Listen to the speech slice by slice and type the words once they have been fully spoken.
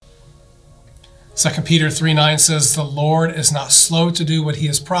2 Peter 3:9 says, the Lord is not slow to do what he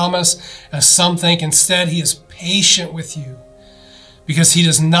has promised, as some think. Instead, he is patient with you because he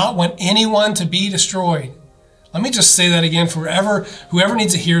does not want anyone to be destroyed. Let me just say that again for whoever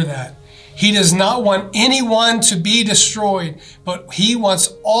needs to hear that. He does not want anyone to be destroyed, but he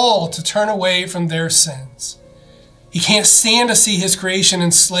wants all to turn away from their sins. He can't stand to see his creation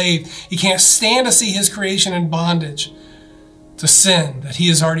enslaved. He can't stand to see his creation in bondage to sin that he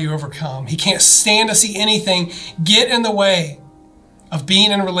has already overcome. He can't stand to see anything get in the way of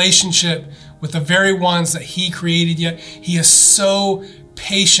being in relationship with the very ones that he created, yet he is so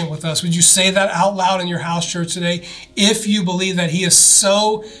patient with us. Would you say that out loud in your house church today? If you believe that he is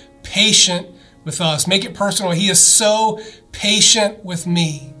so patient with us, make it personal. He is so patient with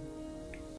me.